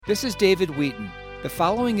This is David Wheaton. The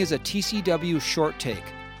following is a TCW short take,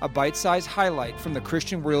 a bite-sized highlight from the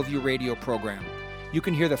Christian Worldview radio program. You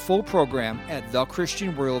can hear the full program at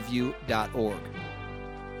thechristianworldview.org.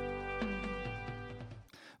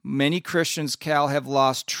 Many Christians, Cal, have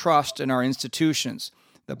lost trust in our institutions.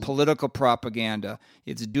 The political propaganda,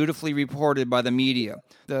 it's dutifully reported by the media,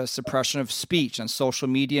 the suppression of speech on social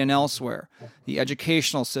media and elsewhere, the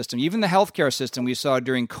educational system, even the healthcare system we saw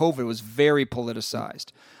during COVID was very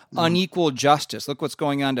politicized. Unequal justice. Look what's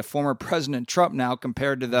going on to former President Trump now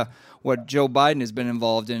compared to what Joe Biden has been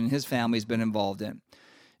involved in and his family's been involved in.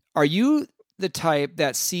 Are you the type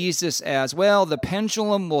that sees this as, well, the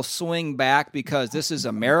pendulum will swing back because this is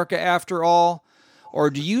America after all? Or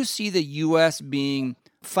do you see the U.S. being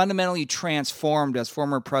fundamentally transformed, as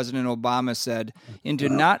former President Obama said, into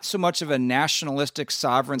not so much of a nationalistic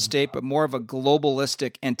sovereign state, but more of a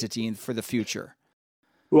globalistic entity for the future?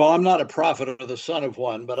 Well, I'm not a prophet or the son of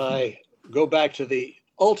one, but I go back to the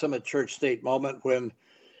ultimate church-state moment when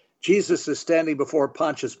Jesus is standing before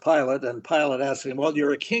Pontius Pilate, and Pilate asks him, well,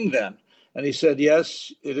 you're a king then? And he said,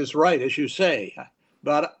 yes, it is right, as you say,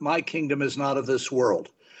 but my kingdom is not of this world.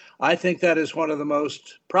 I think that is one of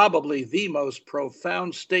probably the most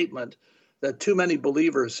profound statement that too many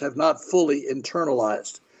believers have not fully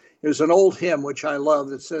internalized. There's an old hymn, which I love,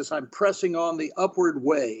 that says, I'm pressing on the upward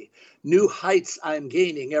way. New heights I'm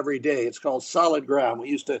gaining every day. It's called Solid Ground. We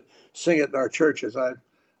used to sing it in our churches.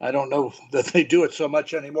 I don't know that they do it so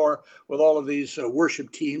much anymore with all of these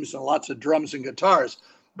worship teams and lots of drums and guitars,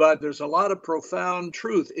 but there's a lot of profound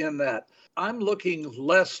truth in that. I'm looking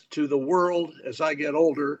less to the world as I get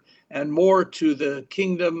older and more to the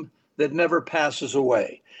kingdom that never passes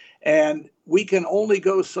away. And we can only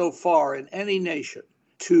go so far in any nation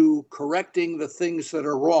to correcting the things that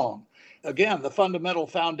are wrong. Again, the fundamental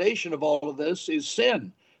foundation of all of this is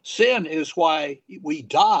sin. Sin is why we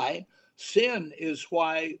die. Sin is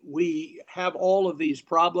why we have all of these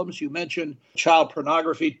problems. You mentioned child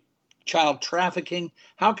pornography, child trafficking.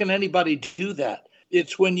 How can anybody do that?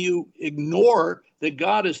 It's when you ignore that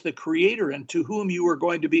God is the creator and to whom you are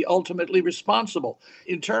going to be ultimately responsible.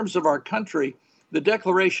 In terms of our country, the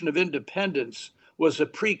Declaration of Independence was a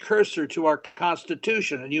precursor to our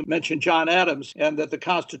Constitution. And you mentioned John Adams and that the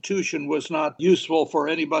Constitution was not useful for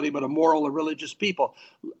anybody but a moral or religious people.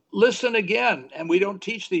 Listen again, and we don't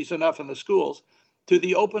teach these enough in the schools, to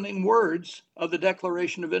the opening words of the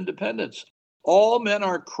Declaration of Independence. All men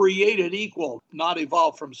are created equal, not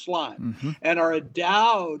evolved from slime, and are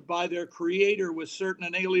endowed by their creator with certain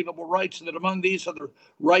inalienable rights, and that among these are the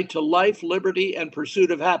right to life, liberty, and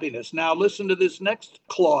pursuit of happiness. Now listen to this next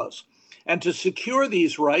clause. And to secure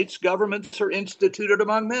these rights, governments are instituted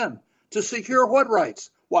among men. To secure what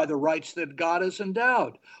rights? Why, the rights that God has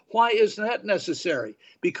endowed. Why is that necessary?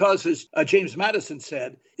 Because, as James Madison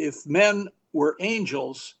said, if men were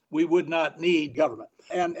angels, we would not need government.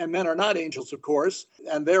 And men are not angels, of course,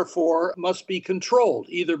 and therefore must be controlled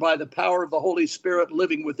either by the power of the Holy Spirit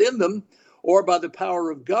living within them or by the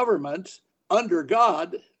power of government under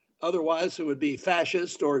God. Otherwise, it would be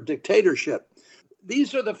fascist or dictatorship.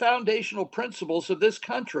 These are the foundational principles of this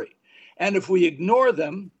country. And if we ignore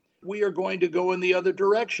them, we are going to go in the other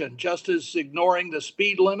direction, just as ignoring the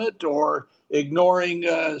speed limit or ignoring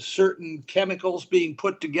certain chemicals being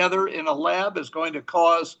put together in a lab is going to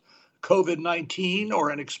cause COVID-19 or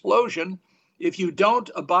an explosion. If you don't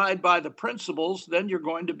abide by the principles, then you're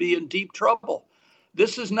going to be in deep trouble.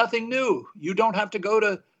 This is nothing new. You don't have to go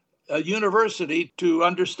to a university to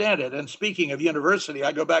understand it. And speaking of university,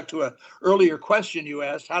 I go back to an earlier question you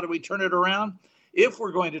asked, how do we turn it around? If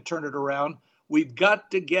we're going to turn it around, we've got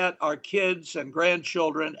to get our kids and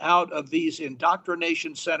grandchildren out of these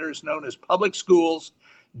indoctrination centers known as public schools.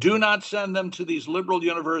 Do not send them to these liberal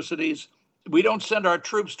universities. We don't send our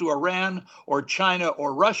troops to Iran or China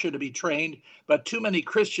or Russia to be trained, but too many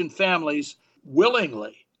Christian families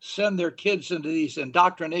willingly send their kids into these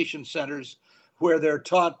indoctrination centers where they're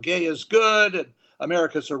taught gay is good and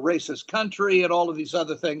America's a racist country and all of these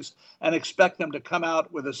other things, and expect them to come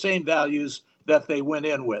out with the same values that they went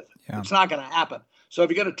in with. Yeah. It's not going to happen. So if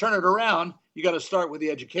you're going to turn it around, you got to start with the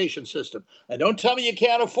education system. And don't tell me you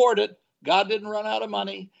can't afford it. God didn't run out of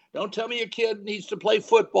money. Don't tell me your kid needs to play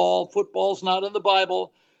football. Football's not in the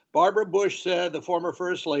Bible. Barbara Bush said, the former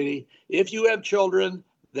first lady, if you have children,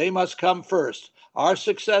 they must come first. Our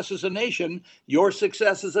success as a nation, your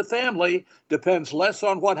success as a family, depends less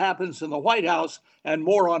on what happens in the White House and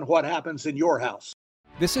more on what happens in your house.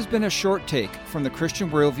 This has been a short take from the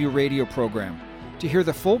Christian Worldview radio program. To hear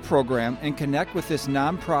the full program and connect with this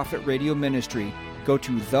nonprofit radio ministry, go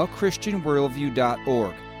to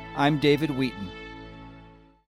thechristianworldview.org. I'm David Wheaton.